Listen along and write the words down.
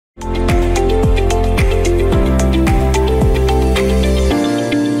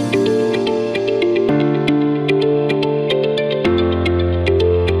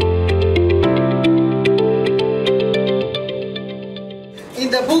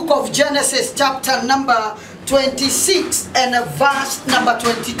book of Genesis chapter number 26 and verse number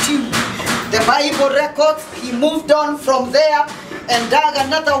 22. The Bible records he moved on from there and dug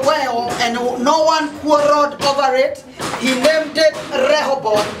another well, and no one quarreled over it. He named it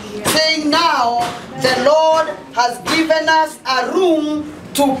Rehoboth, saying, now the Lord has given us a room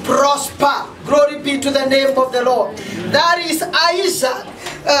to prosper. Glory be to the name of the Lord. That is Isaac.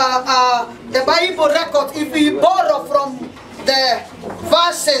 The Bible records, if we borrow from the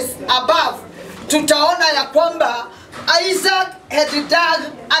verses above, tutaona ya kwamba Isaac had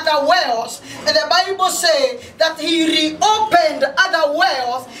dug other wells, and the Bible says that he reopened other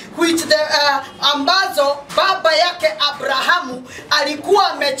wells which the ambazo baba yake Abrahamu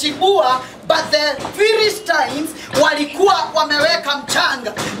alikuwa amechibua, but the Philistines walikuwa wameweka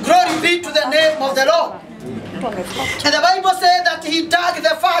mchanga. Glory be to the name of the Lord. And the Bible says that he dug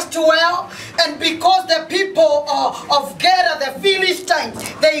the first well, and because the people of Gera, the Philistines,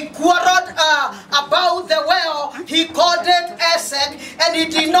 they quarreled about the well, he called it Esek, and he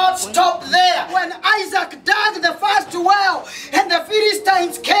did not stop there. When Isaac dug the first well, and the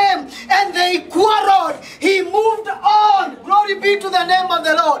Philistines came, and they quarreled, he moved on. Glory be to the name of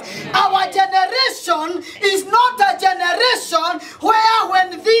the Lord. Our generation is not a generation where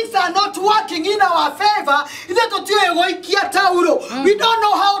when things are not working in our favor, we don't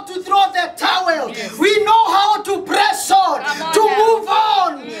know how to throw the towel. Yes. We know how to press on, to move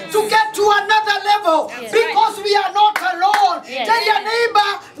on, to get to another level, because we are not alone. Yes. Tell your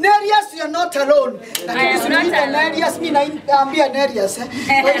neighbor, Nerias, you're not alone.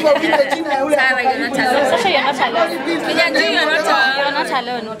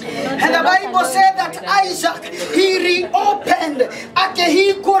 And the Bible said that Isaac, he reopened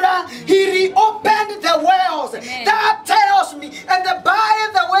the wells. Amen. That tells me, and the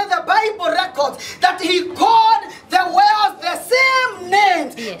Bible records that he called the wells the same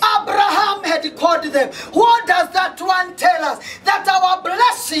names. Yes. Abraham had called them. What does that one tell us? That our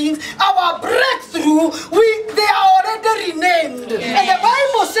blessings, our breakthrough, they are already renamed. Yes. And the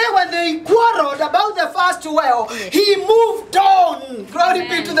Bible says when they quarreled about the first well, yes, he moved on. Glory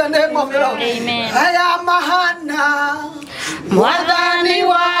be to the name of the Lord. Amen. Mwadhani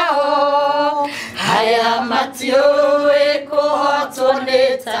wao haya matio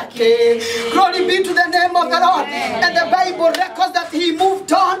ekotonetake. Glory be to the name of the Lord. And the Bible records that he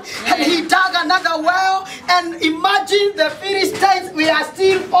moved on and he dug another well. And imagine the Philistines, we are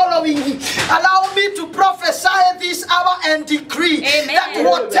still following him. Allow me to prophesy this hour and decree, amen, that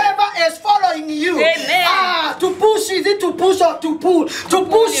whatever is following you, to push, is it to push or to pull? To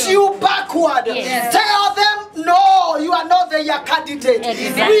push you backward. Yes. Tell them, no, you are not the candidate.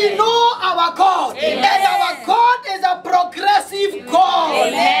 Exactly. We know our God. Amen. And our God is a progressive God.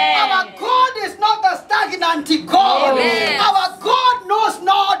 Amen. Our God is not a stagnant God. Amen. Our God knows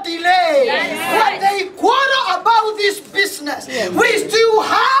no delay. Yes. When they quarrel about this business, we still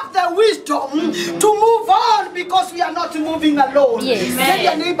have the wisdom to move on because we are not moving alone. Yes. Tell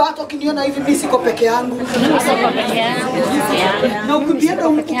your neighbor, ukiniona hivi mimi siko peke yangu. Na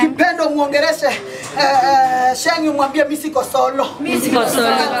ukipenda muongeleshe shengi mwambie mimi siko solo. Mimi siko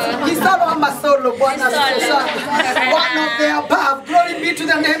solo. Ni solo ama solo Bwana asifiwe. One of the above. Glory be to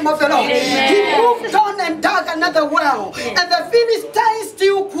the name of the Lord. Amen. He moved on and dug another well, and the Philistines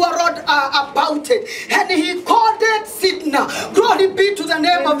still quarreled about it, and he called it Sidna. Glory be to the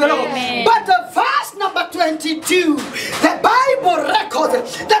name of the Lord. Amen. But the verse number 22, the Bible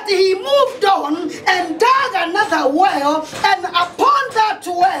records that he moved on and dug another well, and upon that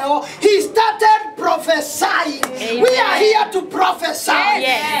well he started prophesying. Amen. We are here to prophesy.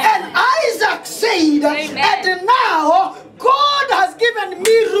 Yes. And Isaac said, amen, and now God has given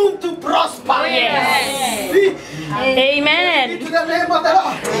me room to prosper. Yes. Amen. To the name of the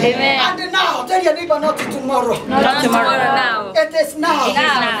Lord. Amen. And now, tell your neighbor, not tomorrow. Not tomorrow. Now. It is now. It is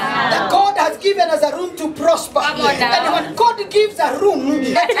now. That God has given us a room to prosper. And when God gives a room,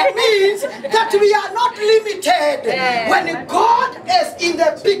 it means that we are not limited. When God is in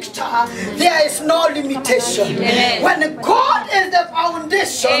the picture, there is no limitation. Amen. When God is the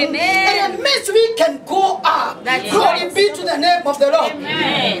foundation, it means we can go up. Glory be to the name of the Lord.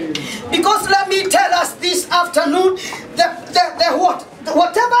 Amen. Because let me tell us this afternoon,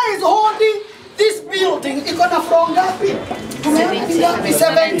 whatever is holding this building, it's gonna from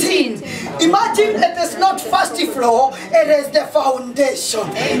 17. Imagine it is not first floor, it is the foundation.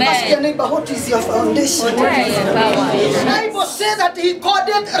 Ask your neighbor, what is your foundation? The Bible says that he called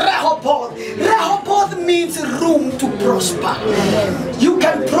it Rehoboth. Rehoboth means room to prosper. You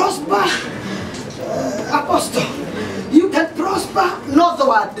can prosper, Apostle. You can prosper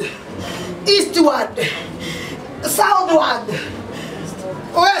northward, eastward, southward,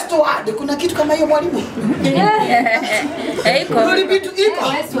 westward. last word. Kuna kitu kama hiyo mwalimu? Glory be to iko.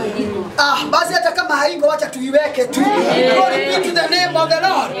 Basi hata kama haiko wacha tuiweke tu. Glory be to the name of the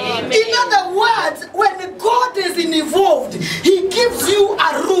Lord. In other words, when God is involved, He gives you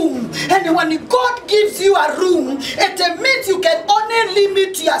a room. And when God gives you a room, it means you can only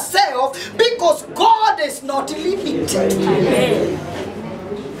limit yourself because God is not limited. Amen.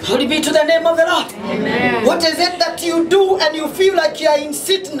 Glory be to the name of the Lord. Amen. What is it that you do and you feel like you are in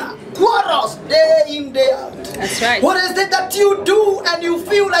Sitna? Quarrels day in, day out. That's right. What is it that you do and you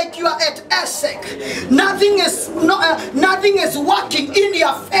feel like you are at Essex? Nothing is working in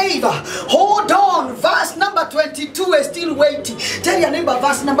your favor. Hold on. Verse number 22 is still waiting. Tell your neighbor,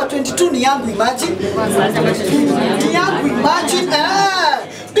 verse number 22 ni yangu, imagine. Ni yangu, imagine.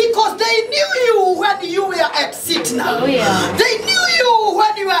 Because they knew you when you were at Sitna. Oh, yeah. They knew you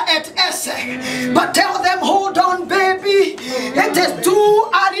when you were at Essex. But tell them, hold on, baby. It is too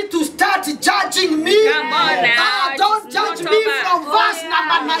early to start judging me. Come on now. Don't judge me from verse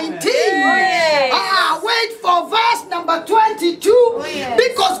number 19. Oh, yes. Wait for verse number 22. Oh, yes.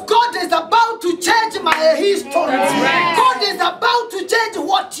 Because God is about to change my history. Right. God is about to change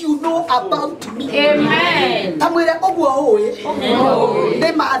what you know about me. Amen.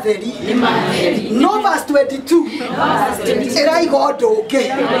 No verse 22.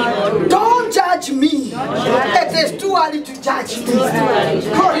 Don't judge me. It is too early to judge me.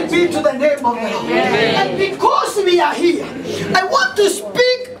 Glory be to the name of the Lord. And because we are here, I want to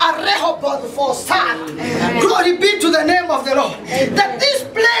speak a Rehoboth for Son. Glory be to the name of the Lord. That this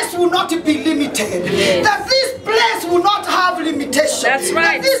place will not be limited. That this place will not have limitations. That's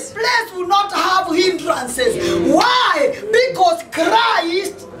right. That this place will not have hindrances. Why? Because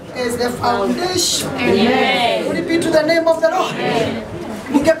Christ is the foundation. Amen. Glory be to the name of the Lord.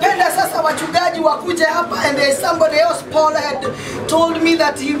 Ningependa sasa wachungaji wakuje hapa, and there is somebody else. Paul had told me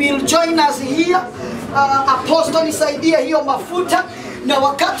that he will join us here. Apostle nisaidia hiyo mafuta. Na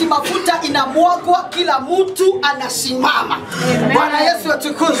wakati mafuta inamwagwa kila mtu anasimama. Bwana Yesu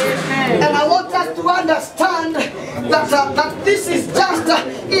atukuzwe. And I want us to understand that this is just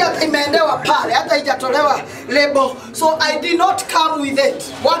imeendewa pale, hata haijatolewa label. So I did not come with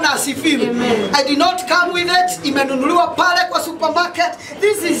it. Bwana asifiwe. I did not come with it. Imenunuliwa pale kwa supermarket.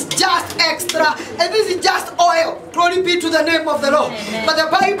 This is just extra, and this is just oil. Glory be to the name of the Lord. But the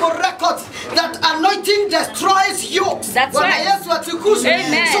Bible records that anointing destroys yokes. That's right. Yesu atukuzwe.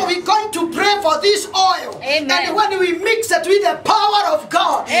 Amen. So we're going to pray for this oil. Amen. And when we mix it with the power of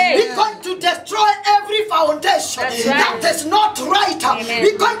God, we're going to destroy every foundation that is not right. Amen.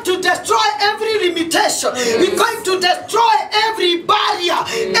 We're going to destroy every limitation. We're going to destroy every barrier.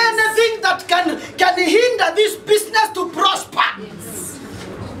 Anything that can hinder this business to prosper.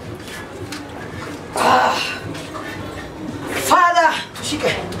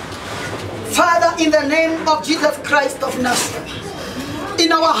 Father, in the name of Jesus Christ of Nazareth,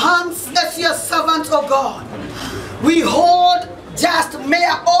 in our hands as your servants, oh God, we hold just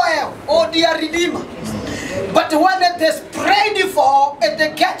mere oil, oh dear Redeemer. But when it is prayed for,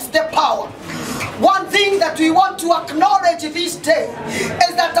 it gets the power. One thing that we want to acknowledge this day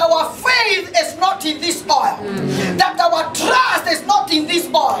is that our faith is not in this oil. That our trust is not in this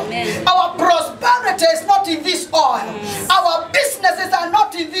oil. Our prosperity is not in this oil. Our businesses are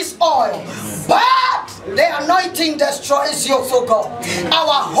not in this oil. But the anointing destroys you, so God.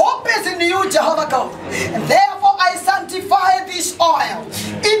 Our hope is in you, Jehovah God. And therefore I sanctify this oil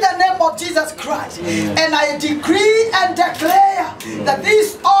in the name of Jesus Christ. And I decree and declare that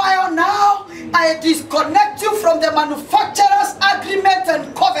this oil now, I disconnect you from the manufacturer's agreements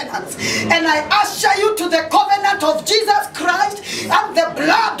and covenants. And I usher you to the covenant of Jesus Christ and the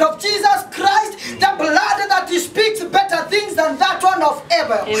blood of Jesus Christ, the blood that speaks better things than that one of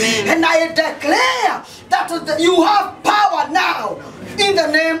Abel. Amen. And I declare that you have power now in the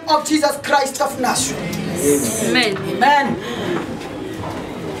name of Jesus Christ of Nazareth. Amen. Amen.